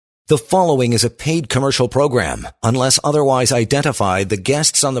The following is a paid commercial program. Unless otherwise identified, the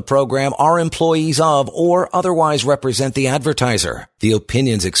guests on the program are employees of or otherwise represent the advertiser. The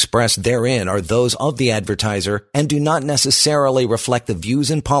opinions expressed therein are those of the advertiser and do not necessarily reflect the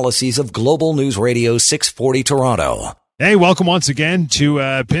views and policies of Global News Radio 640 Toronto. Hey, welcome once again to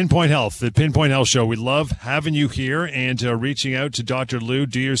PinPoint Health, the PinPoint Health Show. We love having you here and reaching out to Dr. Lou.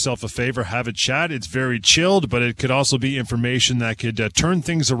 Do yourself a favor, have a chat. It's very chilled, but it could also be information that could turn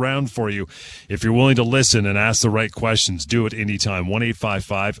things around for you. If you're willing to listen and ask the right questions, do it anytime.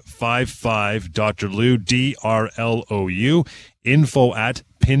 1-855-55 Lou, DRLOU. Info at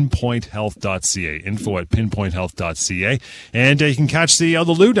pinpointhealth.ca. Info at pinpointhealth.ca. And you can catch the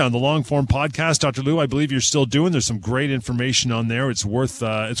Lou down, the long form podcast. Dr. Lou, I believe you're still doing. There's some great information on there. It's worth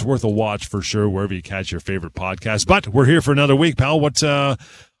a watch for sure, wherever you catch your favorite podcast. But we're here for another week, pal. What's on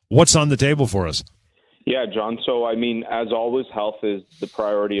the table for us? Yeah, John. So, I mean, as always, health is the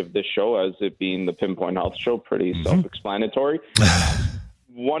priority of this show, as it being the PinPoint Health Show. Pretty self-explanatory.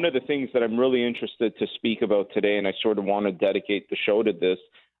 One of the things that I'm really interested to speak about today, and I sort of want to dedicate the show to this,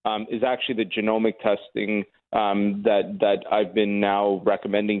 is actually the genomic testing that I've been now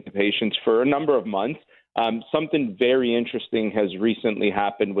recommending to patients for a number of months. Something very interesting has recently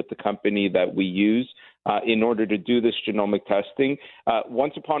happened with the company that we use in order to do this genomic testing.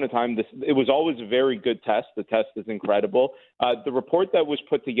 Once upon a time, it was always a very good test. The test is incredible. The report that was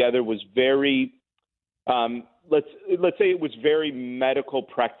put together was very let's say it was very medical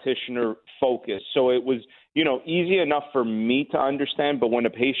practitioner focused. So it was, easy enough for me to understand, but when a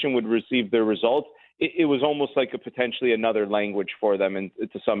patient would receive their results, it was almost like a potentially another language for them, and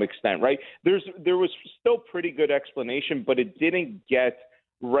to some extent, right? There was still pretty good explanation, but it didn't get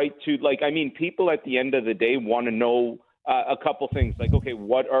right to, people at the end of the day want to know a couple things, like, okay,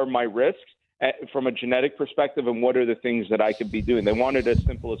 what are my risks from a genetic perspective, and what are the things that I could be doing? They want it as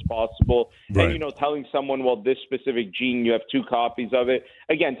simple as possible. Right. And, telling someone, well, this specific gene, you have 2 copies of it.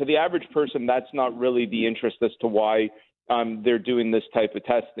 Again, to the average person, that's not really the interest as to why they're doing this type of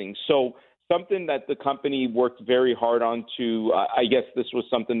testing. So something that the company worked very hard on to, I guess this was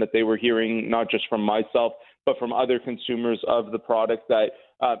something that they were hearing, not just from myself, but from other consumers of the product, that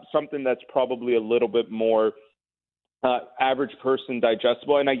something that's probably a little bit more average person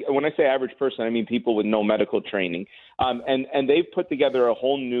digestible. And when I say average person, I mean people with no medical training. And they've put together a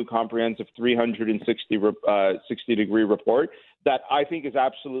whole new comprehensive 360-degree report that I think is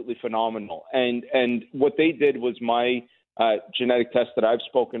absolutely phenomenal. And what they did was my genetic test that I've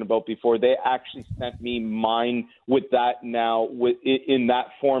spoken about before. They actually sent me mine with that now in that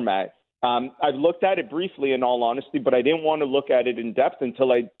format. I've looked at it briefly, in all honesty, but I didn't want to look at it in depth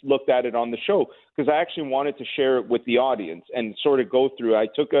until I looked at it on the show, because I actually wanted to share it with the audience and sort of go through. I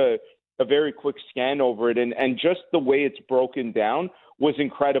took a very quick scan over it, and just the way it's broken down was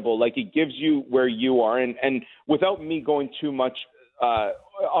incredible. Like, it gives you where you are. And without me going too much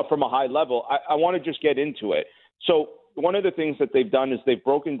from a high level, I want to just get into it. So one of the things that they've done is they've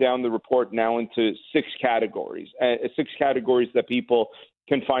broken down the report now into 6 categories, 6 categories that people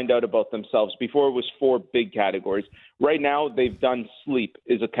can find out about themselves. Before, it was 4 big categories. Right now, they've done sleep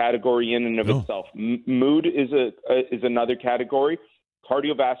is a category in and of itself. Mood is another category.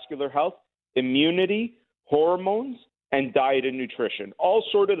 Cardiovascular health, immunity, hormones, and diet and nutrition. All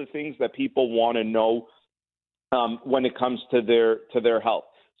sort of the things that people want to know when it comes to their health.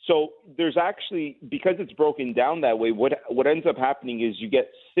 So there's actually, because it's broken down that way, what ends up happening is you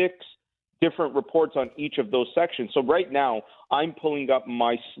get 6 different reports on each of those sections. So right now, I'm pulling up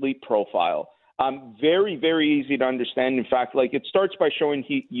my sleep profile. Very, very easy to understand. In fact, it starts by showing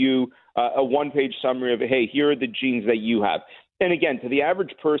you a one-page summary of, hey, here are the genes that you have. And again, to the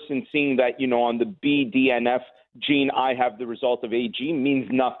average person, seeing that, on the BDNF gene, I have the result of AG means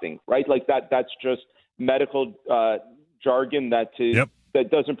nothing, right? That's just medical jargon that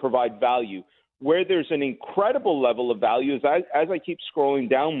doesn't provide value. Where there's an incredible level of value is as I keep scrolling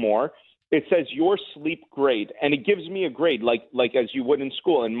down more, it says your sleep grade, and it gives me a grade like as you would in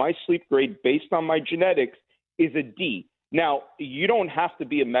school. And my sleep grade, based on my genetics, is a D. Now, you don't have to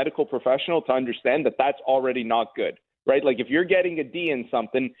be a medical professional to understand that that's already not good, right? Like, if you're getting a D in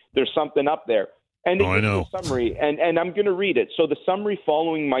something, there's something up there. And it gives a summary, and I'm going to read it. So the summary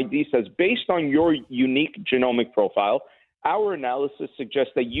following my D says, based on your unique genomic profile, our analysis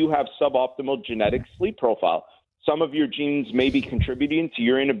suggests that you have suboptimal genetic sleep profile. Some of your genes may be contributing to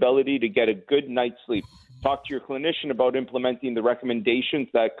your inability to get a good night's sleep. Talk to your clinician about implementing the recommendations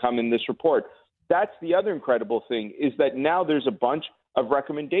that come in this report. That's the other incredible thing, is that now there's a bunch of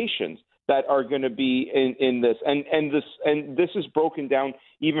recommendations that are going to be in this. And this is broken down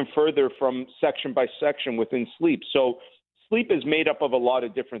even further from section by section within sleep. So sleep is made up of a lot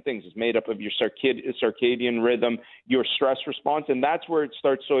of different things. It's made up of your circadian rhythm, your stress response, and that's where it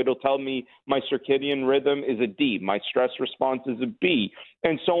starts. So it'll tell me my circadian rhythm is a D, my stress response is a B,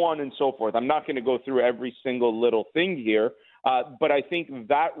 and so on and so forth. I'm not going to go through every single little thing here, but I think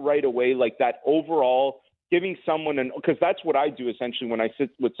that right away, like that overall giving someone because that's what I do essentially when I sit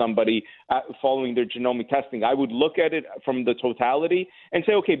with somebody following their genomic testing. I would look at it from the totality and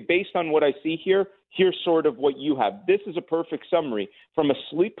say, okay, based on what I see here, here's sort of what you have. This is a perfect summary. From a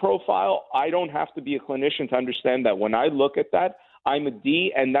sleep profile, I don't have to be a clinician to understand that when I look at that, I'm a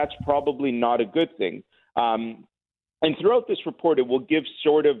D, and that's probably not a good thing. And throughout this report, it will give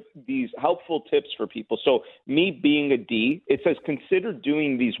sort of these helpful tips for people. So me being a D, it says consider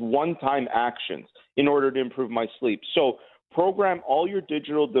doing these one-time actions in order to improve my sleep. So program all your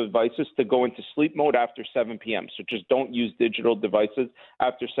digital devices to go into sleep mode after 7 p.m. So just don't use digital devices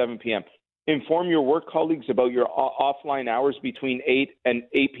after 7 p.m. Inform your work colleagues about your offline hours between 8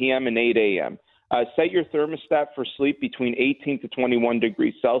 p.m. and 8 a.m. Set your thermostat for sleep between 18 to 21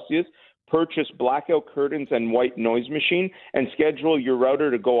 degrees Celsius. Purchase blackout curtains and white noise machine, and schedule your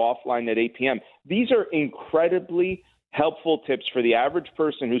router to go offline at 8 p.m. These are incredibly helpful tips for the average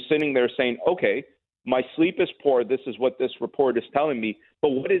person who's sitting there saying, okay, my sleep is poor. This is what this report is telling me. But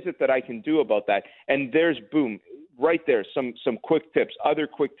what is it that I can do about that? And there's, boom, right there, some quick tips, other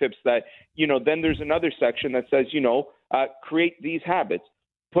quick tips that, then there's another section that says, create these habits.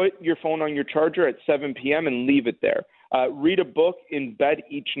 Put your phone on your charger at 7 p.m. and leave it there. Read a book in bed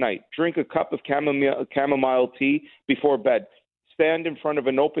each night. Drink a cup of chamomile tea before bed. Stand in front of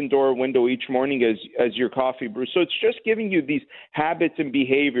an open door window each morning as your coffee brews. So it's just giving you these habits and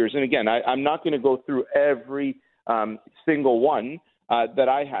behaviors. And again, I'm not going to go through every single one that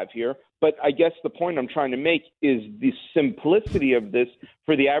I have here, but I guess the point I'm trying to make is the simplicity of this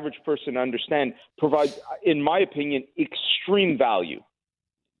for the average person to understand provides, in my opinion, extreme value.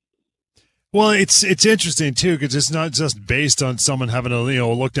 Well, it's interesting too, because it's not just based on someone having a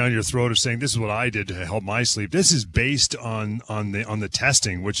look down your throat of saying this is what I did to help my sleep. This is based on the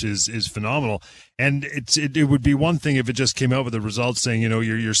testing, which is phenomenal. And it would be one thing if it just came out with the results saying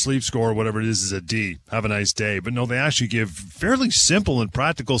your sleep score or whatever it is a D. Have a nice day. But no, they actually give fairly simple and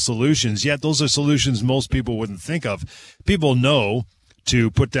practical solutions. Yet those are solutions most people wouldn't think of. People know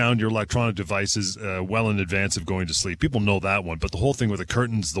to put down your electronic devices well in advance of going to sleep. People know that one, but the whole thing with the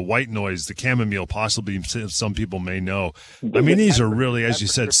curtains, the white noise, the chamomile, possibly some people may know. I mean, these are really, as you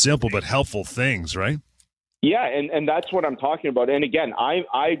said, simple but helpful things, right? Yeah, and that's what I'm talking about. And again,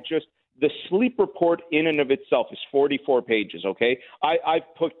 the sleep report in and of itself is 44 pages, okay? I've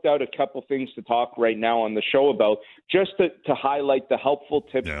picked out a couple things to talk right now on the show about just to highlight the helpful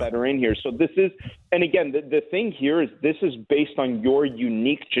tips that are in here. So this is, and again, the thing here is this is based on your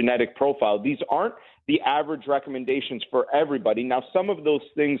unique genetic profile. These aren't the average recommendations for everybody. Now, some of those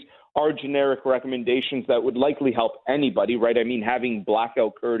things are generic recommendations that would likely help anybody, right? I mean, having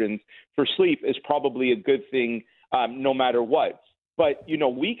blackout curtains for sleep is probably a good thing no matter what. But,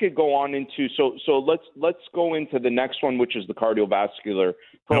 we could go on into so let's go into the next one, which is the cardiovascular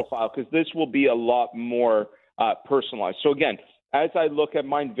profile, because this will be a lot more personalized. So, again, as I look at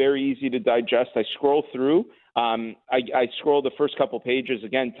mine, very easy to digest. I scroll through. I scroll the first couple pages.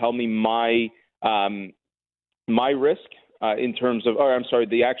 Again, tell me my risk in terms of,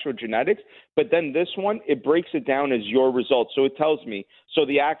 the actual genetics. But then this one, it breaks it down as your results. So it tells me, so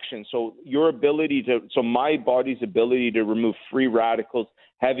the action, so your ability so my body's ability to remove free radicals,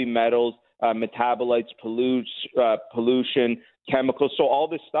 heavy metals, metabolites, pollution, chemicals. So all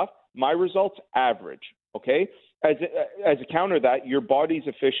this stuff, my results, average, okay? As a counter to that, your body's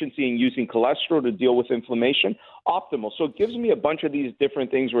efficiency in using cholesterol to deal with inflammation, optimal. So it gives me a bunch of these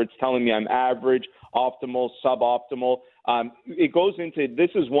different things where it's telling me I'm average, optimal, suboptimal. It goes into, this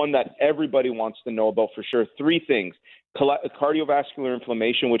is one that everybody wants to know about for sure. 3 things: cardiovascular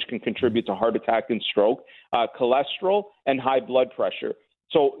inflammation, which can contribute to heart attack and stroke, cholesterol, and high blood pressure.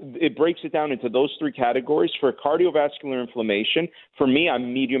 So it breaks it down into those 3 categories. For cardiovascular inflammation, for me,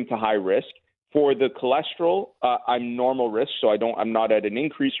 I'm medium to high risk. For the cholesterol, I'm normal risk, so I'm not at an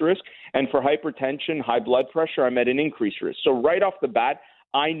increased risk. And for hypertension, high blood pressure, I'm at an increased risk. So right off the bat,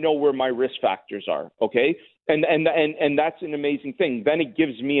 I know where my risk factors are, okay? And that's an amazing thing. Then it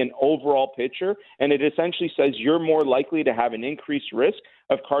gives me an overall picture, and it essentially says you're more likely to have an increased risk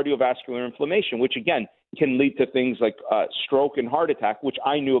of cardiovascular inflammation, which, again, can lead to things like stroke and heart attack, which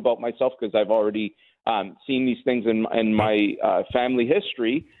I knew about myself because I've already seen these things in my family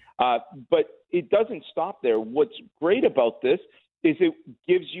history. But it doesn't stop there. What's great about this is it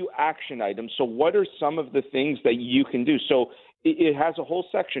gives you action items. So what are some of the things that you can do? So it has a whole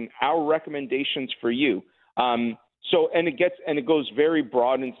section, our recommendations for you. So, and it goes very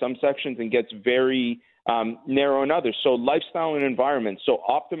broad in some sections and gets very narrow in others. So lifestyle and environment. So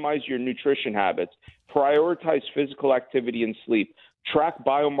optimize your nutrition habits, prioritize physical activity and sleep, track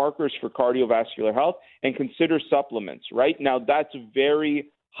biomarkers for cardiovascular health, and consider supplements, right? Now, that's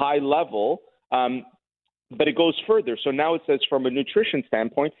very high level, but it goes further. So now it says from a nutrition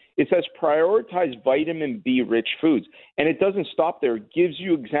standpoint, it says prioritize vitamin B-rich foods. And it doesn't stop there. It gives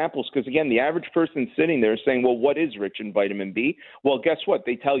you examples because, again, the average person sitting there is saying, well, what is rich in vitamin B? Well, guess what?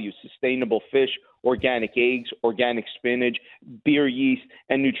 They tell you sustainable fish, organic eggs, organic spinach, beer yeast,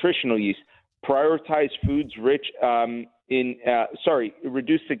 and nutritional yeast. Prioritize foods rich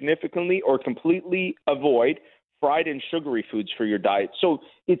reduce significantly or completely avoid fried and sugary foods for your diet. So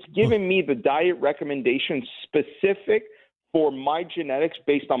it's giving me the diet recommendations specific for my genetics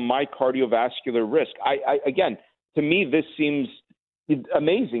based on my cardiovascular risk. Again, to me, this seems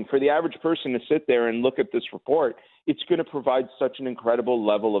amazing for the average person to sit there and look at this report. It's going to provide such an incredible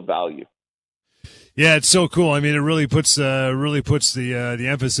level of value. Yeah, it's so cool. I mean, it really puts the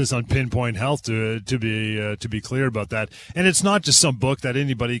emphasis on PinPoint Health to be clear about that. And it's not just some book that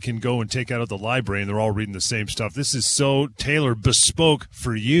anybody can go and take out of the library and they're all reading the same stuff. This is so tailored, bespoke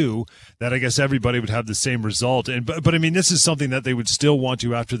for you that I guess everybody would have the same result. And but I mean, this is something that they would still want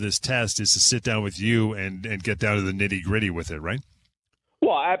to after this test is to sit down with you and get down to the nitty gritty with it, right?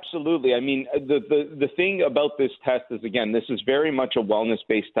 Well, absolutely. I mean, the thing about this test is, again, this is very much a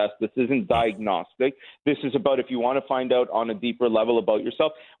wellness-based test. This isn't diagnostic. This is about if you want to find out on a deeper level about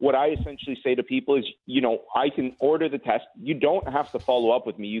yourself. What I essentially say to people is, I can order the test. You don't have to follow up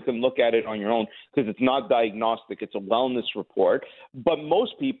with me. You can look at it on your own because it's not diagnostic. It's a wellness report. But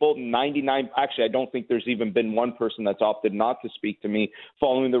most people, actually, I don't think there's even been one person that's opted not to speak to me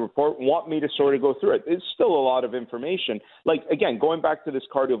following the report, want me to sort of go through it. It's still a lot of information. Like, again, going back to this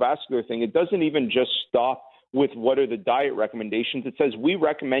cardiovascular thing, it doesn't even just stop with what are the diet recommendations. It says we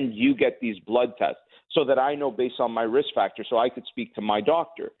recommend you get these blood tests so that I know based on my risk factor so I could speak to my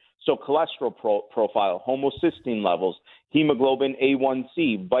doctor. So cholesterol profile, homocysteine levels, hemoglobin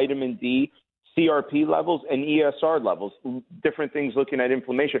A1C, vitamin D, CRP levels, and ESR levels, different things looking at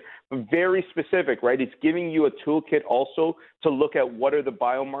inflammation. Very specific, right? It's giving you a toolkit also to look at what are the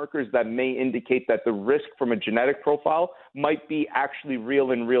biomarkers that may indicate that the risk from a genetic profile might be actually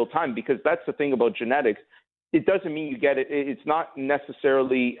real in real time, because that's the thing about genetics. It doesn't mean you get it. It's not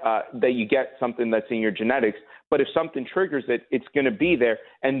necessarily that you get something that's in your genetics, but if something triggers it, it's going to be there.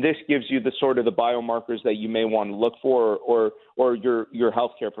 And this gives you the sort of the biomarkers that you may want to look for, or your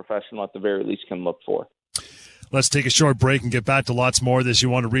healthcare professional at the very least can look for. Let's take a short break and get back to lots more of this. You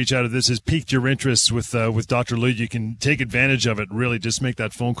want to reach out if this has piqued your interest with Dr. Lou. You can take advantage of it. Really, just make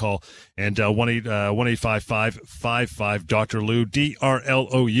that phone call and 1-855-55 Lou,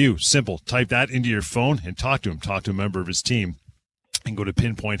 DRLOU. Simple. Type that into your phone and talk to him. Talk to a member of his team. And go to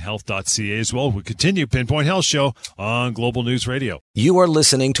pinpointhealth.ca as well. We continue Pinpoint Health Show on Global News Radio. You are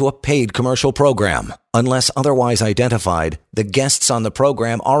listening to a paid commercial program. Unless otherwise identified, the guests on the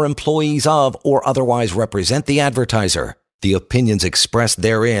program are employees of or otherwise represent the advertiser. The opinions expressed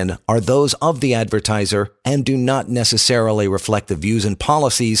therein are those of the advertiser and do not necessarily reflect the views and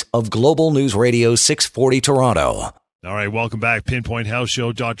policies of Global News Radio 640 Toronto. All right, welcome back. Pinpoint Health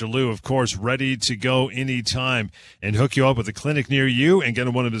Show. Dr. Lou, of course, ready to go anytime and hook you up with a clinic near you and get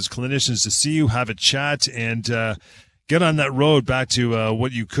one of his clinicians to see you, have a chat, and get on that road back to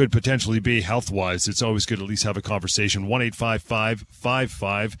what you could potentially be health-wise. It's always good to at least have a conversation.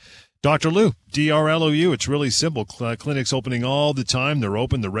 1-855-55 Dr. Lou, DRLOU. It's really simple. Clinics opening all the time. They're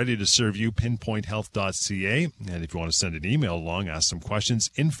open. They're ready to serve you. Pinpointhealth.ca. And if you want to send an email along, ask some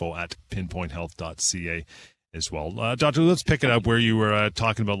questions, info@pinpointhealth.ca. as well. Dr. Lou, let's pick it up where you were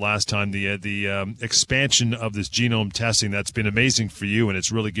talking about last time, the expansion of this genome testing. That's been amazing for you, and it's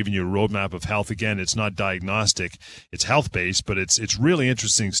really giving you a roadmap of health. Again, it's not diagnostic, it's health-based, but it's really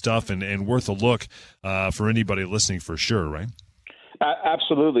interesting stuff and worth a look for anybody listening for sure, right?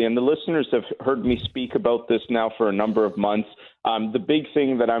 Absolutely, and the listeners have heard me speak about this now for a number of months. The big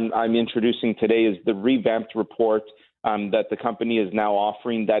thing that I'm introducing today is the revamped report that the company is now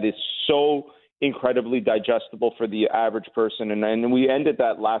offering that is so incredibly digestible for the average person. And we ended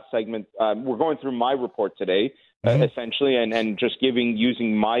that last segment. We're going through my report today, essentially, and just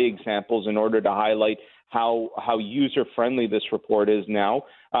using my examples in order to highlight how user-friendly this report is now.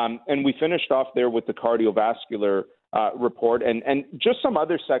 And we finished off there with the cardiovascular report and just some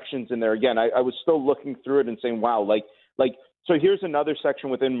other sections in there. Again, I was still looking through it and saying, wow, so here's another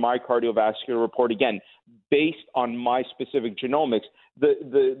section within my cardiovascular report, again, based on my specific genomics.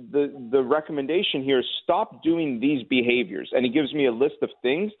 The recommendation here is stop doing these behaviors. And it gives me a list of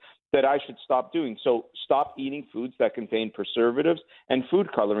things that I should stop doing. So stop eating foods that contain preservatives and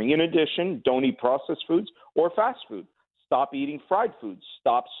food coloring. In addition, don't eat processed foods or fast food. Stop eating fried foods.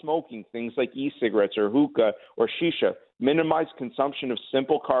 Stop smoking, things like e-cigarettes or hookah or shisha. Minimize consumption of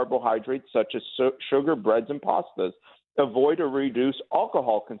simple carbohydrates such as sugar, breads, and pastas. Avoid or reduce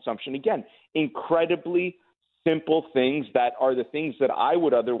alcohol consumption. Again, incredibly simple things that are the things that I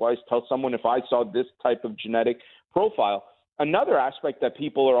would otherwise tell someone if I saw this type of genetic profile. Another aspect that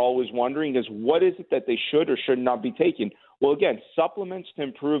people are always wondering is what is it that they should or should not be taking? Well, again, supplements to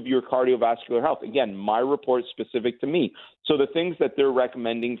improve your cardiovascular health. Again, my report specific to me. So the things that they're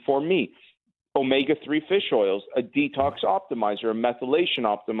recommending for me: omega-3 fish oils, a detox optimizer, a methylation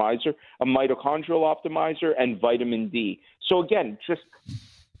optimizer, a mitochondrial optimizer, and vitamin D. So again, just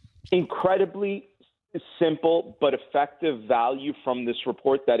incredibly simple but effective value from this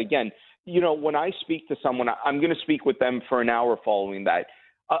report that, again, when I speak to someone, I'm going to speak with them for an hour following that.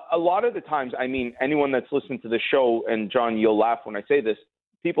 A lot of the times, I mean, anyone that's listened to the show, and John, you'll laugh when I say this,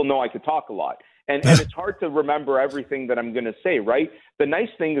 people know I could talk a lot. And it's hard to remember everything that I'm going to say, right? The nice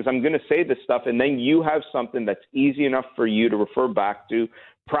thing is I'm going to say this stuff, and then you have something that's easy enough for you to refer back to,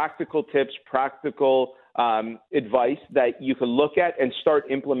 practical tips, practical advice that you can look at and start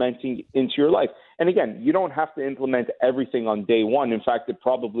implementing into your life. And again, you don't have to implement everything on day one. In fact, it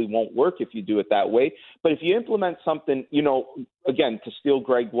probably won't work if you do it that way. But if you implement something, again, to steal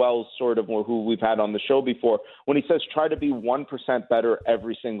Greg Wells, sort of, or who we've had on the show before, when he says try to be 1% better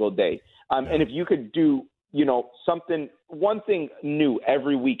every single day. And if you could do one thing new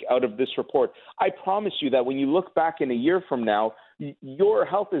every week out of this report, I promise you that when you look back in a year from now, your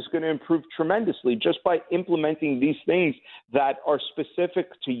health is going to improve tremendously just by implementing these things that are specific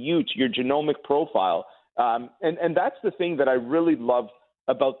to you, to your genomic profile. And that's the thing that I really love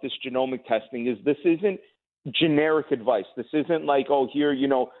about this genomic testing is this isn't generic advice. This isn't like,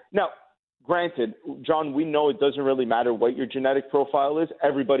 now, granted, John, we know it doesn't really matter what your genetic profile is.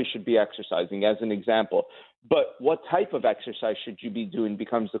 Everybody should be exercising, as an example. But what type of exercise should you be doing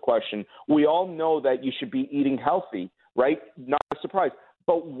becomes the question. We all know that you should be eating healthy, right? Not a surprise.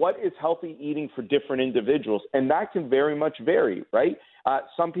 But what is healthy eating for different individuals? And that can very much vary, right?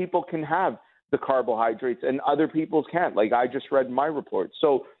 Some people can have the carbohydrates and other people can't, like I just read in my report.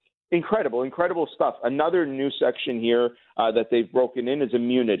 So incredible stuff. Another new section here that they've broken in is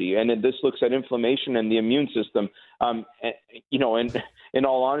immunity. And this looks at inflammation and the immune system. And in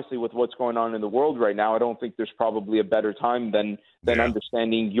all honesty, with what's going on in the world right now, I don't think there's probably a better time than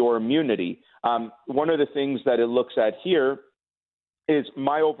understanding your immunity. One of the things that it looks at here is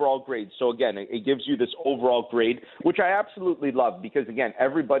my overall grade. So again, it gives you this overall grade, which I absolutely love because, again,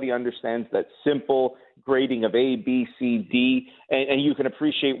 everybody understands that simple grading of A, B, C, D, and you can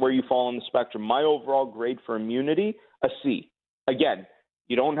appreciate where you fall on the spectrum. My overall grade for immunity, a C. Again,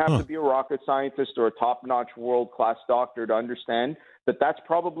 you don't have to be a rocket scientist or a top-notch world-class doctor to understand that that's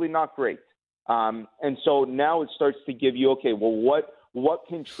probably not great. And so now it starts to give you, okay, well, what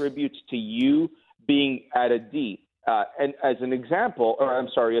contributes to you being at a D? And as an example,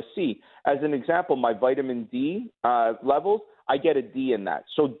 a C. As an example, my vitamin D levels, I get a D in that.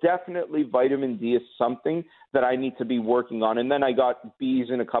 So definitely vitamin D is something that I need to be working on. And then I got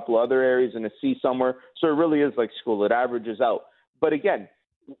Bs in a couple other areas and a C somewhere. So it really is like school. It averages out. But again,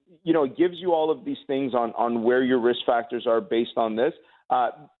 it gives you all of these things on where your risk factors are based on this.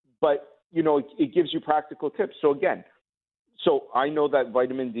 But it gives you practical tips. So again, so I know that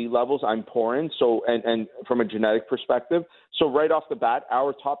vitamin D levels I'm poor in, so and from a genetic perspective. So right off the bat,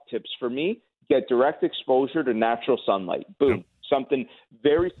 our top tips for me: get direct exposure to natural sunlight. Boom. Yep. Something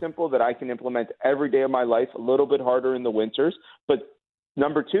very simple that I can implement every day of my life, a little bit harder in the winters. But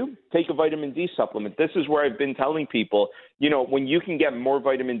number 2, take a vitamin D supplement. This is where I've been telling people, when you can get more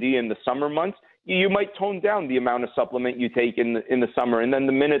vitamin D in the summer months, you might tone down the amount of supplement you take in the summer. And then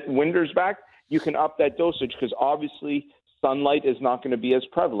the minute winter's back, you can up that dosage because obviously sunlight is not going to be as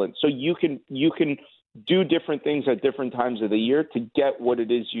prevalent. So you can do different things at different times of the year to get what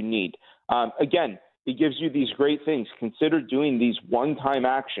it is you need. Again, it gives you these great things. Consider doing these one-time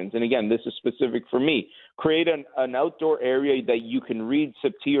actions. And again, this is specific for me. Create an outdoor area that you can read,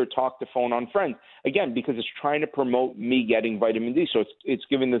 sip tea, or talk to phone on friends. Again, because it's trying to promote me getting vitamin D. So it's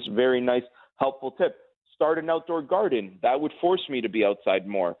giving this very nice, helpful tip. Start an outdoor garden. That would force me to be outside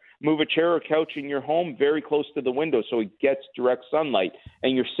more. Move a chair or couch in your home very close to the window so it gets direct sunlight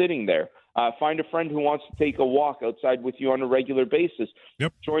and you're sitting there. Find a friend who wants to take a walk outside with you on a regular basis.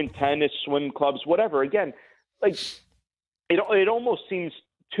 Yep. Join tennis, swim clubs, whatever. Again, like it almost seems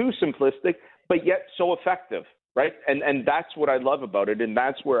too simplistic, but yet so effective, right? And that's what I love about it. And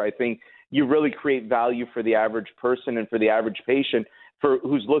that's where I think you really create value for the average person and for the average patient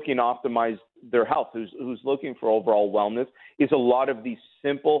who's looking to optimize their health, who's looking for overall wellness, is a lot of these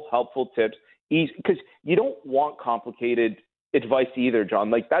simple, helpful tips. Because you don't want complicated advice either,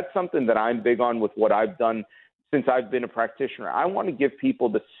 John. Like, that's something that I'm big on with what I've done since I've been a practitioner. I want to give people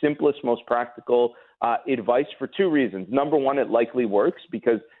the simplest, most practical advice for two reasons. Number one, it likely works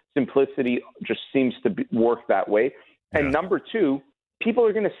because simplicity just seems to work that way. And number two, people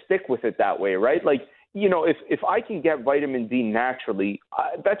are going to stick with it that way, right? Like, if I can get vitamin D naturally,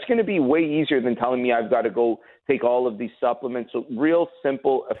 that's going to be way easier than telling me I've got to go take all of these supplements. So real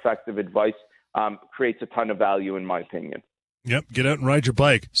simple, effective advice creates a ton of value, in my opinion. Yep, get out and ride your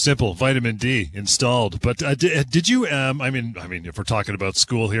bike. Simple, vitamin D installed. But did you? I mean, if we're talking about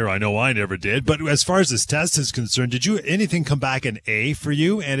school here, I know I never did. But as far as this test is concerned, did anything come back an A for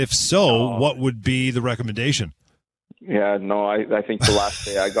you? And if so, what would be the recommendation? Yeah, no, I think the last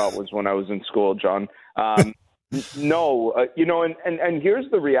day I got was when I was in school, John. No, and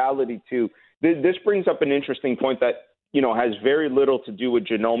here's the reality too. This brings up an interesting point that, has very little to do with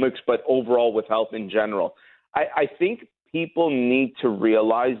genomics, but overall with health in general. I think people need to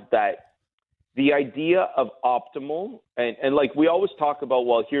realize that the idea of optimal, and like we always talk about,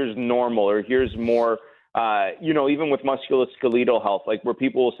 well, here's normal, or here's more, even with musculoskeletal health, like where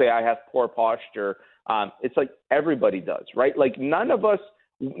people will say I have poor posture. It's like everybody does, right? Like none of us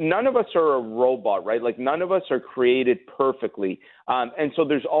are a robot, right? Like none of us are created perfectly. And so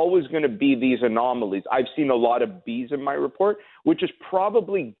there's always going to be these anomalies. I've seen a lot of Bs in my report, which is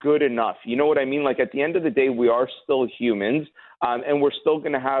probably good enough. You know what I mean? Like at the end of the day, we are still humans, and we're still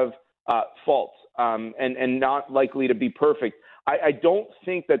going to have faults and not likely to be perfect. I don't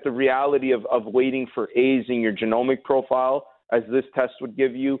think that the reality of waiting for A's in your genomic profile, as this test would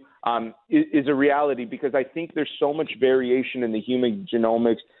give you, is a reality, because I think there's so much variation in the human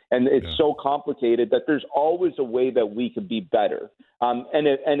genomics, and it's so complicated that there's always a way that we could be better. And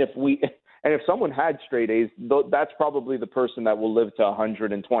if someone had straight A's, that's probably the person that will live to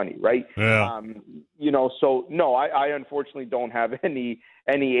 120, right? Yeah. So no, I unfortunately don't have any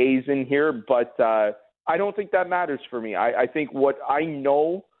A's in here, but I don't think that matters for me. I think what I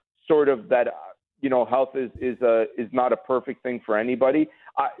know, sort of that. Health is not a perfect thing for anybody.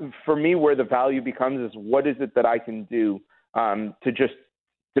 For me, where the value becomes is what is it that I can do to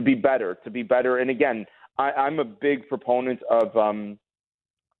be better. And again, I'm a big proponent of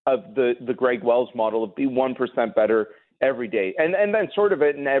the Greg Wells model of be 1% better every day, and then sort of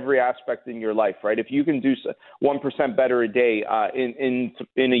it in every aspect in your life, right? If you can do 1% better a day, in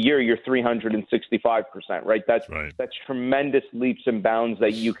a year, you're 365%, right? That's tremendous leaps and bounds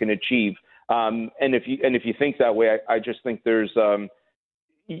that you can achieve. And if you think that way, I just think there's,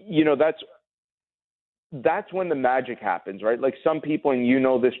 that's when the magic happens, right? Like some people, and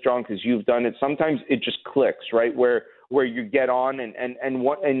this, John, because you've done it, sometimes it just clicks, right? Where you get on and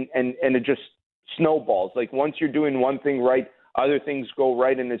it just snowballs. Like once you're doing one thing right, other things go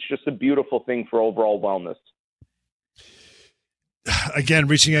right, and it's just a beautiful thing for overall wellness. Again,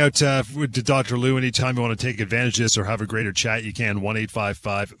 reaching out to Dr. Lou anytime you want to take advantage of this or have a greater chat, you can,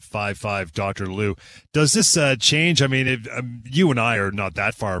 1-855-55-Dr. Lou. Does this change? I mean, you and I are not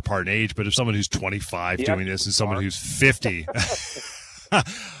that far apart in age, but if someone who's 25 doing this and someone who's 50,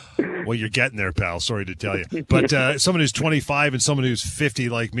 well, you're getting there, pal. Sorry to tell you. But someone who's 25 and someone who's 50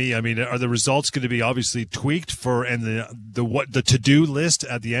 like me, I mean, are the results going to be obviously tweaked and the to-do list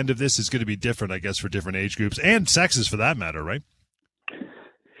at the end of this is going to be different, I guess, for different age groups and sexes for that matter, right?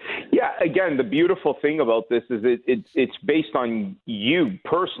 Yeah, again, the beautiful thing about this is it's based on you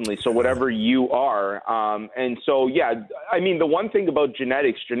personally, so whatever you are. And so, yeah, I mean, the one thing about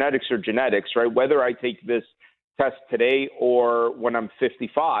genetics are genetics, right? Whether I take this test today or when I'm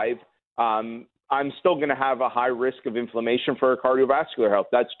 55, I'm still going to have a high risk of inflammation for cardiovascular health.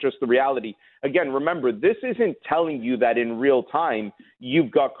 That's just the reality. Again, remember, this isn't telling you that in real time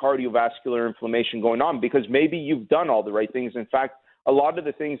you've got cardiovascular inflammation going on, because maybe you've done all the right things. In fact, a lot of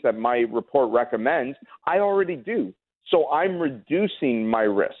the things that my report recommends, I already do. So I'm reducing my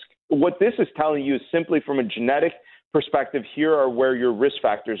risk. What this is telling you is simply from a genetic perspective, here are where your risk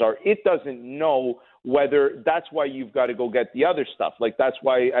factors are. It doesn't know whether that's why you've got to go get the other stuff. Like that's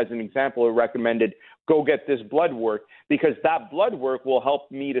why, as an example, it recommended go get this blood work, because that blood work will help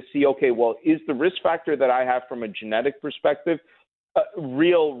me to see, okay, well, is the risk factor that I have from a genetic perspective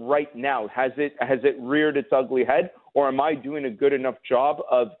real right now? Has it reared its ugly head, or am I doing a good enough job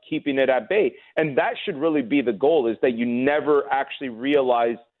of keeping it at bay? And that should really be the goal, is that you never actually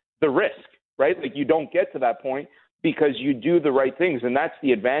realize the risk, right? Like you don't get to that point because you do the right things. And that's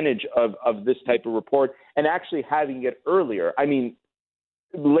the advantage of this type of report and actually having it earlier. I mean,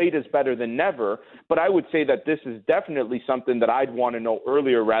 late is better than never, but I would say that this is definitely something that I'd want to know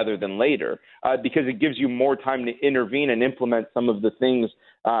earlier rather than later, because it gives you more time to intervene and implement some of the things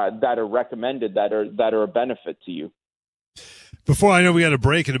that are recommended that are a benefit to you. Before, I know we got a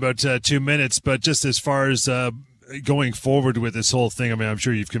break in about 2 minutes, but just as far as going forward with this whole thing, I mean, I'm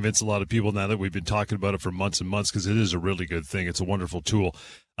sure you've convinced a lot of people now that we've been talking about it for months and months, because it is a really good thing. It's a wonderful tool.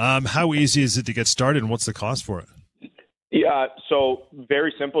 How easy is it to get started, and what's the cost for it? Yeah, so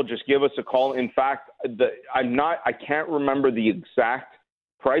very simple. Just give us a call. In fact, I can't remember the exact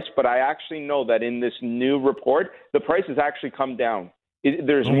price, but I actually know that in this new report, the price has actually come down.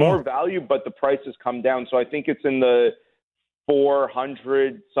 There's more value, but the price has come down. So I think it's in the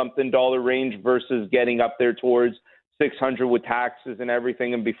 $400-something range versus getting up there towards $600 with taxes and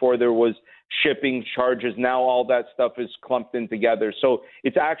everything. And before there was shipping charges, now all that stuff is clumped in together. So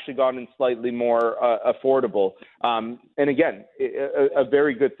it's actually gotten slightly more affordable. And again, a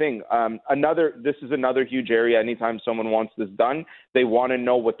very good thing. This is another huge area. Anytime someone wants this done, they want to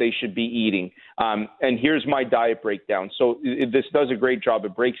know what they should be eating. And here's my diet breakdown. So this does a great job.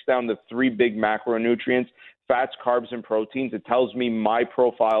 It breaks down the 3 big macronutrients: fats, carbs, and proteins. It tells me my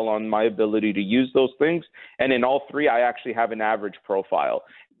profile on my ability to use those things. And in all 3, I actually have an average profile.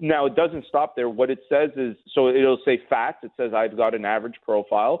 Now, it doesn't stop there. What it says is, so it'll say fats. It says I've got an average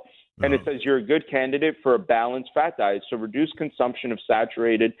profile. And it says you're a good candidate for a balanced fat diet. So reduce consumption of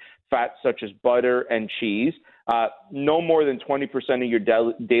saturated fats such as butter and cheese. No more than 20% of your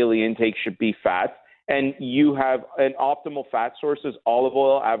daily intake should be fats. And you have an optimal fat sources: olive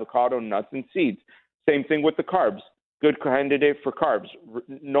oil, avocado, nuts, and seeds. Same thing with the carbs. Good candidate for carbs.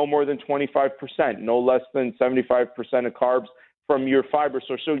 No more than 25%, no less than 75% of carbs from your fiber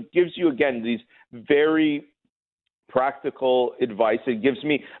source. So it gives you, again, these very practical advice. It gives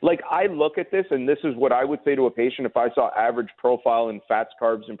me, like, I look at this, and this is what I would say to a patient if I saw average profile in fats,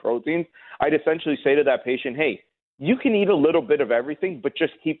 carbs, and proteins. I'd essentially say to that patient, hey, you can eat a little bit of everything, but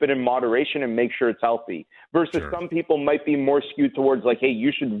just keep it in moderation and make sure it's healthy. Versus some people might be more skewed towards, like, hey,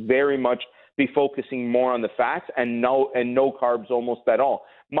 you should very much be focusing more on the fats and no carbs almost at all.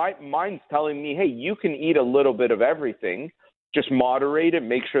 Mine's telling me, hey, you can eat a little bit of everything, just moderate it,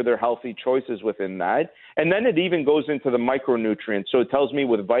 make sure they're healthy choices within that. And then it even goes into the micronutrients. So it tells me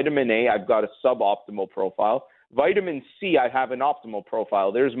with vitamin A, I've got a suboptimal profile. Vitamin C, I have an optimal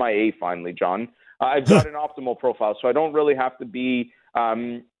profile. There's my A finally, John. I've got an optimal profile, so I don't really have to be,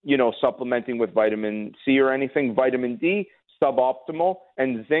 supplementing with vitamin C or anything. Vitamin D, suboptimal,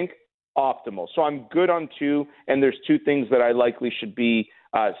 and zinc, optimal. So I'm good on 2, and there's 2 things that I likely should be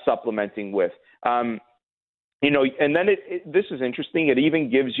supplementing with. And then this is interesting. It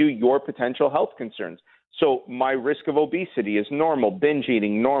even gives you your potential health concerns. So my risk of obesity is normal, binge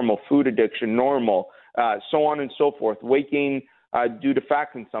eating, normal, food addiction, normal, so on and so forth. Weight gain due to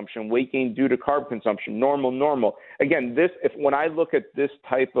fat consumption, weight gain due to carb consumption, normal. Again, when I look at this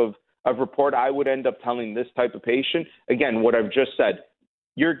type of report, I would end up telling this type of patient, again, what I've just said: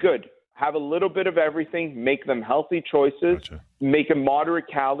 you're good. Have a little bit of everything, make them healthy choices, make them moderate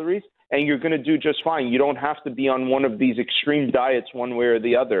calories, and you're going to do just fine. You don't have to be on one of these extreme diets one way or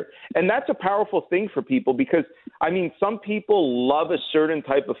the other. And that's a powerful thing for people because, I mean, some people love a certain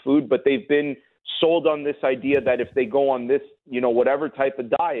type of food, but they've been sold on this idea that if they go on this, whatever type of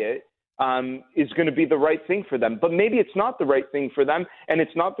diet, is going to be the right thing for them. But maybe it's not the right thing for them, and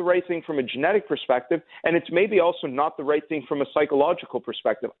it's not the right thing from a genetic perspective, and it's maybe also not the right thing from a psychological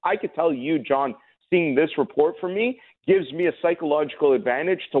perspective. I could tell you, John, seeing this report for me gives me a psychological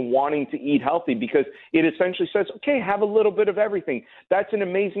advantage to wanting to eat healthy because it essentially says, okay, have a little bit of everything. That's an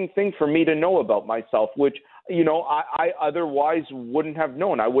amazing thing for me to know about myself, which, I otherwise wouldn't have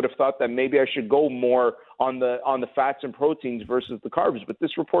known. I would have thought that maybe I should go more on the fats and proteins versus the carbs. But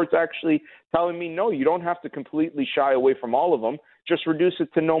this report's actually telling me, no, you don't have to completely shy away from all of them. Just reduce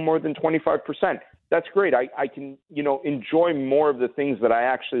it to no more than 25%. That's great. I can, enjoy more of the things that I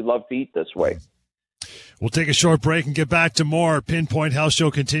actually love to eat this way. We'll take a short break and get back to more. Pinpoint Health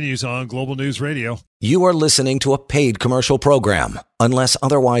Show continues on Global News Radio. You are listening to a paid commercial program. Unless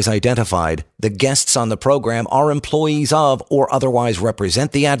otherwise identified, the guests on the program are employees of or otherwise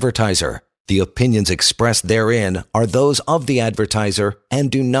represent the advertiser. The opinions expressed therein are those of the advertiser and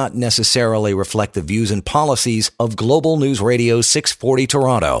do not necessarily reflect the views and policies of Global News Radio 640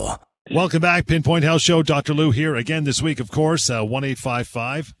 Toronto. Welcome back, Pinpoint Health Show. Dr. Lou here again this week, of course.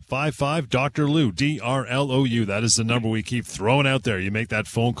 1-855-55 Dr. Lou, DRLOU. That is the number we keep throwing out there. You make that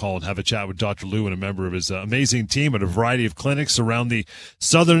phone call and have a chat with Dr. Lou and a member of his amazing team at a variety of clinics around the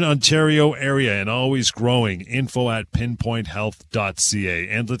Southern Ontario area, and always growing. info@pinpointhealth.ca.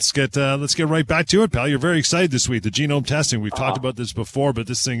 And let's get right back to it, pal. You're very excited this week. The genome testing. We've talked about this before, but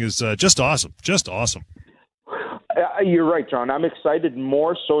this thing is just awesome. Just awesome. You're right, John. I'm excited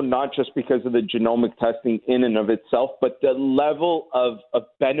more so not just because of the genomic testing in and of itself, but the level of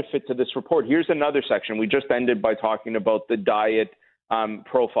benefit to this report. Here's another section. We just ended by talking about the diet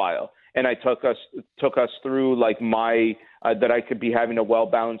profile, and I took us through like my that I could be having a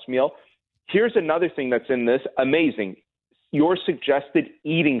well-balanced meal. Here's another thing that's in this. Amazing. Your suggested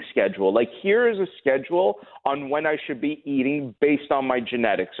eating schedule. Like, here is a schedule on when I should be eating based on my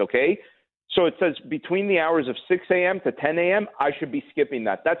genetics, okay? So it says between the hours of 6 a.m. to 10 a.m., I should be skipping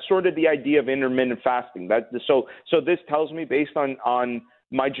that. That's sort of the idea of intermittent fasting. So this tells me, based on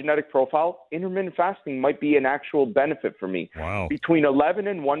my genetic profile, intermittent fasting might be an actual benefit for me. Wow. Between 11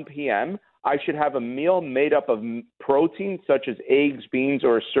 and 1 p.m., I should have a meal made up of protein, such as eggs, beans,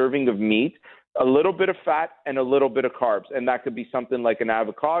 or a serving of meat, a little bit of fat, and a little bit of carbs. And that could be something like an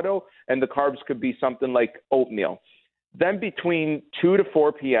avocado, and the carbs could be something like oatmeal. Then between 2 to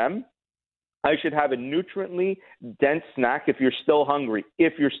 4 p.m., I should have a nutriently dense snack if you're still hungry.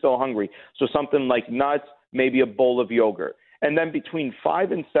 So something like nuts, maybe a bowl of yogurt. And then between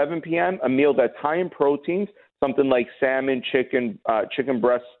 5 and 7 p.m., a meal that's high in proteins, something like salmon, chicken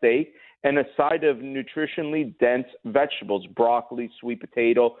breast steak, and a side of nutritionally dense vegetables, broccoli, sweet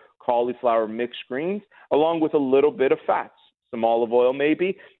potato, cauliflower, mixed greens, along with a little bit of fats, some olive oil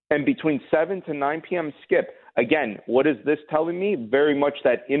maybe. And between 7 to 9 p.m., skip. Again, what is this telling me? Very much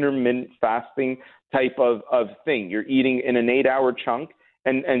that intermittent fasting type of thing. You're eating in an 8-hour chunk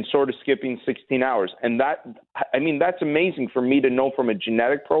and sort of skipping 16 hours. And that's amazing for me to know from a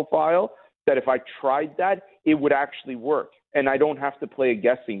genetic profile that if I tried that, it would actually work. And I don't have to play a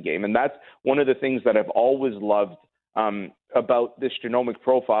guessing game. And that's one of the things that I've always loved about this genomic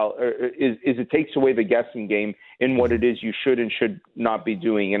profile is it takes away the guessing game in what it is you should and should not be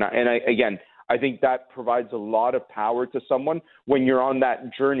doing. And I think that provides a lot of power to someone when you're on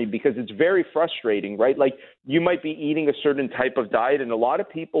that journey, because it's very frustrating, right? Like, you might be eating a certain type of diet, and a lot of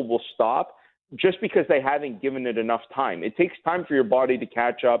people will stop just because they haven't given it enough time. It takes time for your body to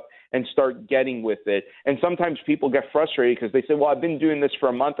catch up and start getting with it. And sometimes people get frustrated because they say, well, I've been doing this for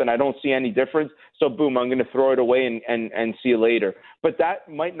a month and I don't see any difference, so boom, I'm going to throw it away and see you later. But that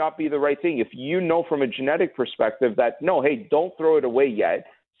might not be the right thing. If you know from a genetic perspective that, no, hey, don't throw it away yet.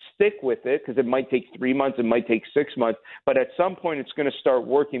 Stick with it, because it might take 3 months, it might take 6 months, but at some point it's going to start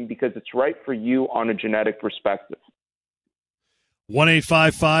working because it's right for you on a genetic perspective.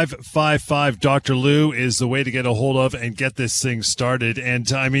 1-855-55 Dr. Lou is the way to get a hold of and get this thing started.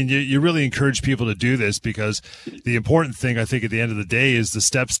 And I mean, you really encourage people to do this, because the important thing, I think, at the end of the day is the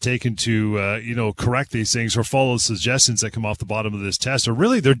steps taken to, correct these things or follow the suggestions that come off the bottom of this test are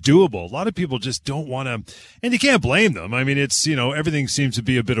really, they're doable. A lot of people just don't want to, and you can't blame them. I mean, it's, everything seems to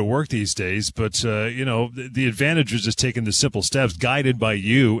be a bit of work these days, but, the advantage is just taking the simple steps guided by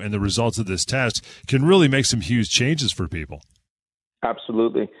you, and the results of this test can really make some huge changes for people.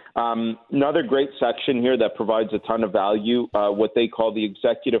 Absolutely. Another great section here that provides a ton of value, what they call the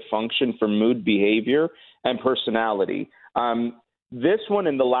executive function for mood, behavior, and personality. This one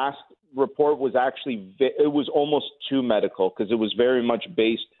in the last report was actually, it was almost too medical, because it was very much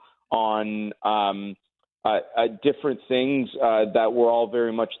based on different things that were all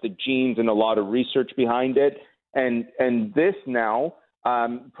very much the genes and a lot of research behind it. And this now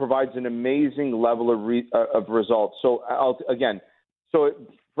provides an amazing level of results. So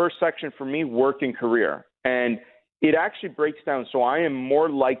first section for me, work and career. And it actually breaks down. So I am more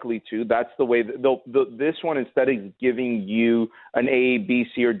likely to, that's the way, this one, instead of giving you an A, B,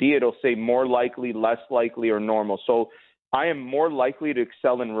 C, or D, it'll say more likely, less likely, or normal. So I am more likely to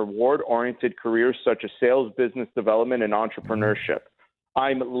excel in reward-oriented careers such as sales, business development, and entrepreneurship.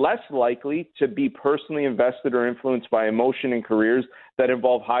 I'm less likely to be personally invested or influenced by emotion in careers that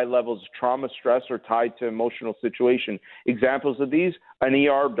involve high levels of trauma, stress, or tied to emotional situation. Examples of these, an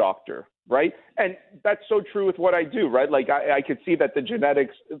ER doctor, right? And that's so true with what I do, right? Like, I could see that the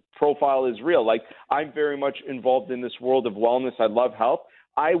genetics profile is real. Like, I'm very much involved in this world of wellness. I love health.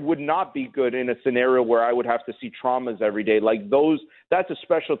 I would not be good in a scenario where I would have to see traumas every day. Like that's a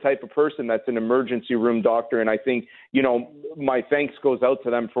special type of person. That's an emergency room doctor. And I think, my thanks goes out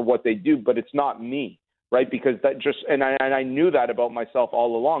to them for what they do, but it's not me, right? Because and I knew that about myself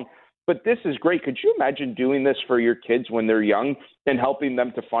all along. But this is great. Could you imagine doing this for your kids when they're young and helping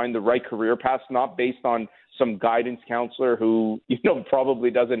them to find the right career path, not based on some guidance counselor who, probably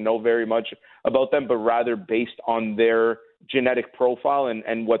doesn't know very much about them, but rather based on their genetic profile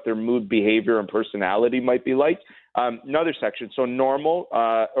and what their mood, behavior, and personality might be like? Another section. So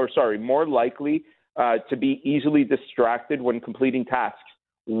more likely to be easily distracted when completing tasks.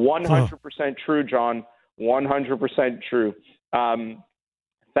 100% true, John. 100% true.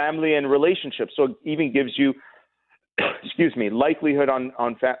 Family and relationships. So it even gives you, likelihood on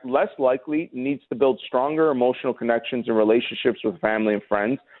less likely needs to build stronger emotional connections and relationships with family and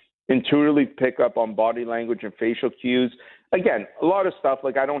friends. Intuitively pick up on body language and facial cues. Again, a lot of stuff.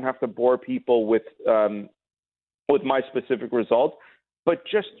 Like, I don't have to bore people with my specific results, but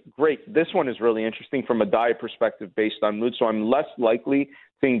just great. This one is really interesting from a diet perspective based on mood. So I'm less likely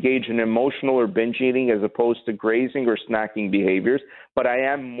to engage in emotional or binge eating as opposed to grazing or snacking behaviors, but I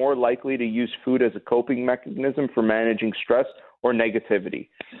am more likely to use food as a coping mechanism for managing stress or negativity.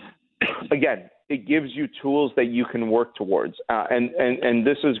 Again, it gives you tools that you can work towards, and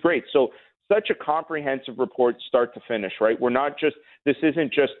this is great. So such a comprehensive report start to finish, right? This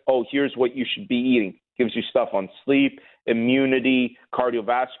isn't just, here's what you should be eating. It gives you stuff on sleep, immunity,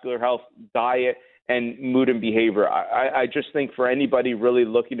 cardiovascular health, diet, and mood and behavior. I just think for anybody really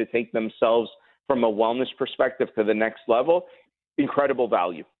looking to take themselves from a wellness perspective to the next level, incredible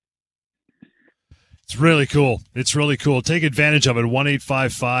value. It's really cool. It's really cool. Take advantage of it.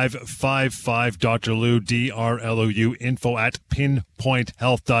 1-855-55-Dr. DRLOU,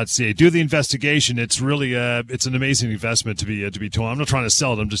 info@pinpointhealth.ca. Do the investigation. It's really it's an amazing investment to be told. I'm not trying to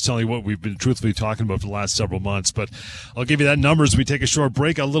sell it. I'm just telling you what we've been truthfully talking about for the last several months. But I'll give you that number as we take a short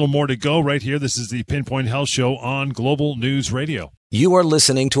break. A little more to go right here. This is the Pinpoint Health Show on Global News Radio. You are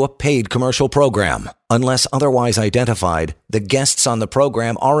listening to a paid commercial program. Unless otherwise identified, the guests on the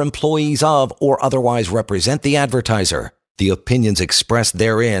program are employees of or otherwise represent the advertiser. The opinions expressed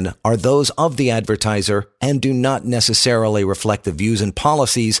therein are those of the advertiser and do not necessarily reflect the views and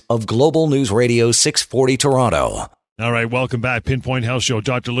policies of Global News Radio 640 Toronto. All right, welcome back. Pinpoint Health Show.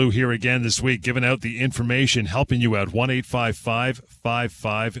 Dr. Lou here again this week, giving out the information, helping you out.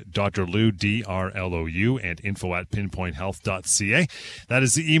 1-855-55-Dr. Lou, DRLOU, and info@pinpointhealth.ca. That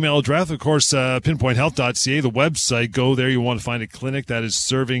is the email address. Of course, pinpointhealth.ca, the website. Go there. You want to find a clinic that is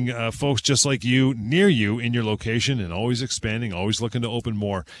serving folks just like you, near you, in your location, and always expanding, always looking to open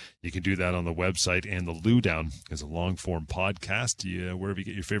more. You can do that on the website. And the Lou Down is a long-form podcast. Wherever you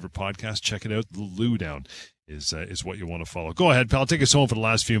get your favorite podcast, check it out. The Lou Down is what you want to follow. Go ahead, pal. Take us home for the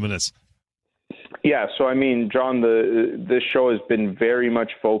last few minutes. Yeah, so I mean, John, this show has been very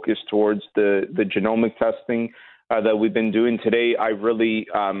much focused towards the genomic testing that we've been doing today. I really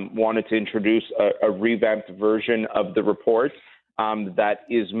wanted to introduce a revamped version of the report that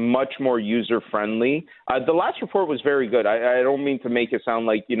is much more user-friendly. The last report was very good. I don't mean to make it sound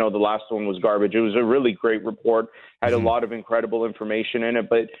like, the last one was garbage. It was a really great report, had a lot of incredible information in it.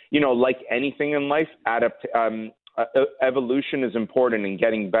 But, like anything in life, evolution is important and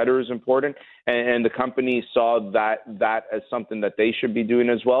getting better is important. And the company saw that as something that they should be doing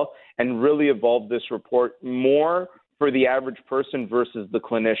as well and really evolved this report more for the average person versus the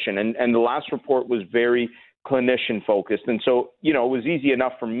clinician. And the last report was very clinician focused. And so, it was easy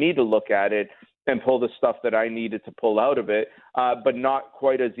enough for me to look at it and pull the stuff that I needed to pull out of it, but not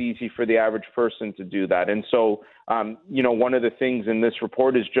quite as easy for the average person to do that. And so, one of the things in this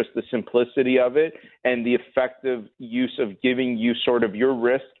report is just the simplicity of it and the effective use of giving you sort of your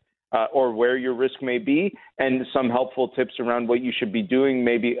risk or where your risk may be and some helpful tips around what you should be doing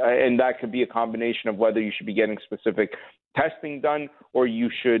maybe. And that could be a combination of whether you should be getting specific testing done or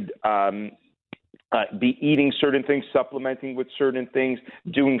you should be eating certain things, supplementing with certain things,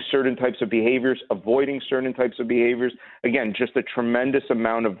 doing certain types of behaviors, avoiding certain types of behaviors. Again, just a tremendous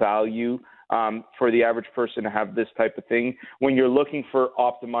amount of value for the average person to have this type of thing when you're looking for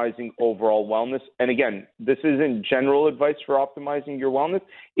optimizing overall wellness. And again, this isn't general advice for optimizing your wellness.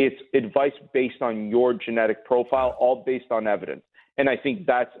 It's advice based on your genetic profile, all based on evidence. And I think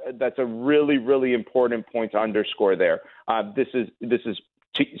that's a really, really important point to underscore there. This is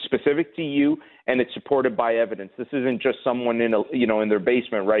specific to you, and it's supported by evidence. This isn't just someone in their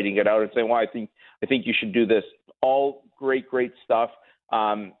basement writing it out and saying, "Well, I think you should do this." All great stuff.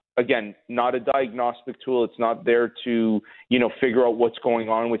 Again, not a diagnostic tool. It's not there to figure out what's going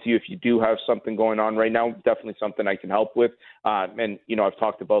on with you. If you do have something going on right now, definitely something I can help with. And I've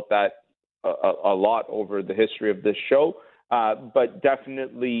talked about that a lot over the history of this show. But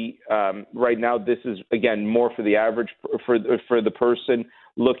definitely right now, this is, again, more for the average, for the person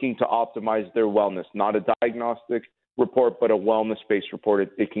looking to optimize their wellness, not a diagnostic, report, but a wellness-based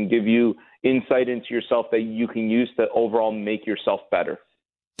report. It can give you insight into yourself that you can use to overall make yourself better.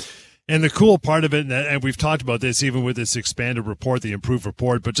 And the cool part of it, and we've talked about this even with this expanded report, the improved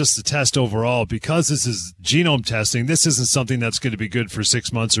report, but just the test overall, because this is genome testing, this isn't something that's going to be good for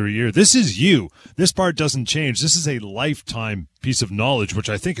 6 months or a year. This is you. This part doesn't change. This is a lifetime piece of knowledge, which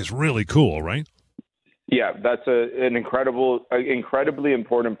I think is really cool, right? Yeah, that's an incredibly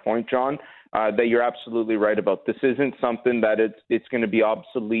important point, John, that you're absolutely right about. This isn't something that it's going to be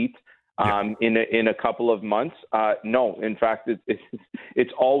obsolete in a couple of months. No, in fact,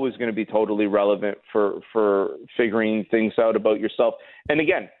 it's always going to be totally relevant for figuring things out about yourself. And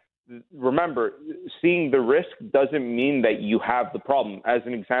again, remember, seeing the risk doesn't mean that you have the problem. As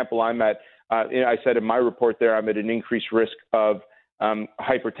an example, I said in my report there, I'm at an increased risk of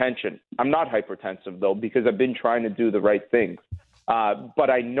hypertension. I'm not hypertensive, though, because I've been trying to do the right things. But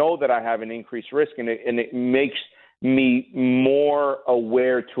I know that I have an increased risk, and it makes me more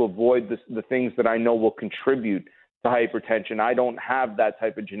aware to avoid the things that I know will contribute to hypertension. I don't have that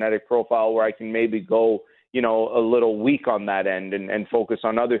type of genetic profile where I can maybe go, a little weak on that end and focus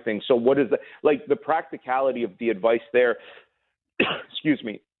on other things. So what is the practicality of the advice there, excuse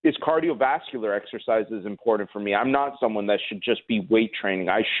me, is cardiovascular exercise is important for me. I'm not someone that should just be weight training.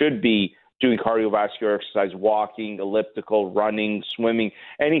 I should be doing cardiovascular exercise, walking, elliptical, running, swimming,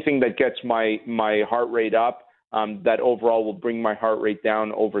 anything that gets my heart rate up. That overall will bring my heart rate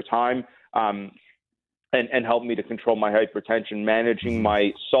down over time and help me to control my hypertension, managing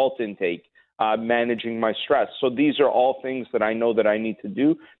my salt intake, managing my stress. So these are all things that I know that I need to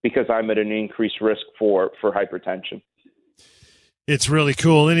do because I'm at an increased risk for hypertension. It's really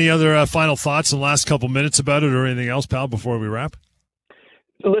cool. Any other final thoughts in the last couple minutes about it or anything else, pal, before we wrap?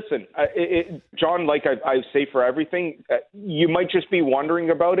 Listen, John, like I say for everything, you might just be wondering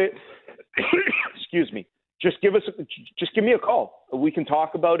about it. Excuse me. Just give me a call. We can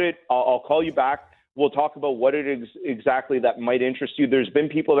talk about it. I'll call you back. We'll talk about what it is exactly that might interest you. There's been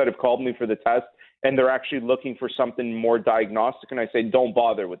people that have called me for the test, and they're actually looking for something more diagnostic. And I say, don't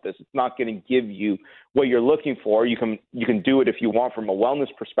bother with this. It's not going to give you what you're looking for. You can do it if you want from a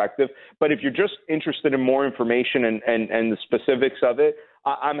wellness perspective. But if you're just interested in more information and the specifics of it,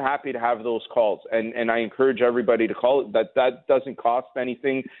 I'm happy to have those calls. And I encourage everybody to call it. That doesn't cost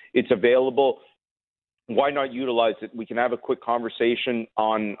anything. It's available. Why not utilize it? We can have a quick conversation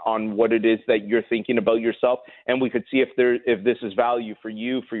on what it is that you're thinking about yourself, and we could see if this is value for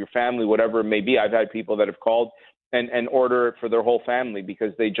you, for your family, whatever it may be. I've had people that have called and order it for their whole family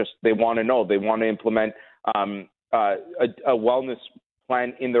because they want to know. They want to implement a wellness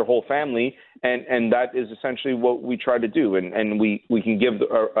plan in their whole family, and that is essentially what we try to do. And we can give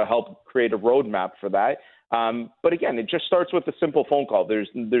help create a roadmap for that. But again, it just starts with a simple phone call.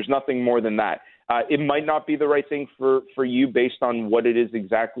 There's nothing more than that. It might not be the right thing for you based on what it is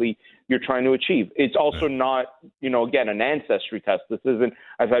exactly you're trying to achieve. It's also not, again, an ancestry test. This isn't,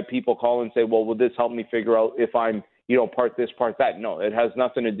 I've had people call and say, well, will this help me figure out if I'm, part this, part that? No, it has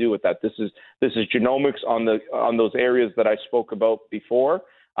nothing to do with that. This is genomics on those areas that I spoke about before.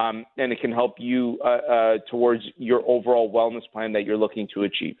 And it can help you towards your overall wellness plan that you're looking to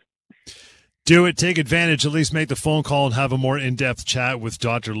achieve. Do it. Take advantage. At least make the phone call and have a more in-depth chat with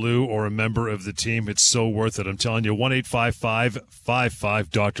Dr. Lou or a member of the team. It's so worth it. I'm telling you,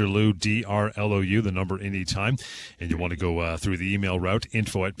 1-855-55 Lou, DRLOU, the number anytime. And you want to go through the email route,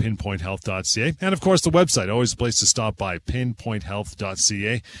 info@pinpointhealth.ca. And, of course, the website, always a place to stop by,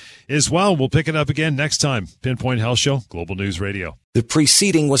 pinpointhealth.ca as well. We'll pick it up again next time. Pinpoint Health Show, Global News Radio. The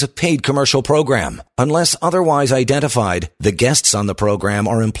preceding was a paid commercial program. Unless otherwise identified, the guests on the program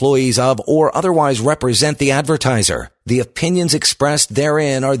are employees of or otherwise represent the advertiser. The opinions expressed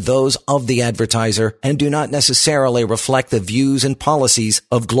therein are those of the advertiser and do not necessarily reflect the views and policies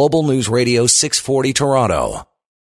of Global News Radio 640 Toronto.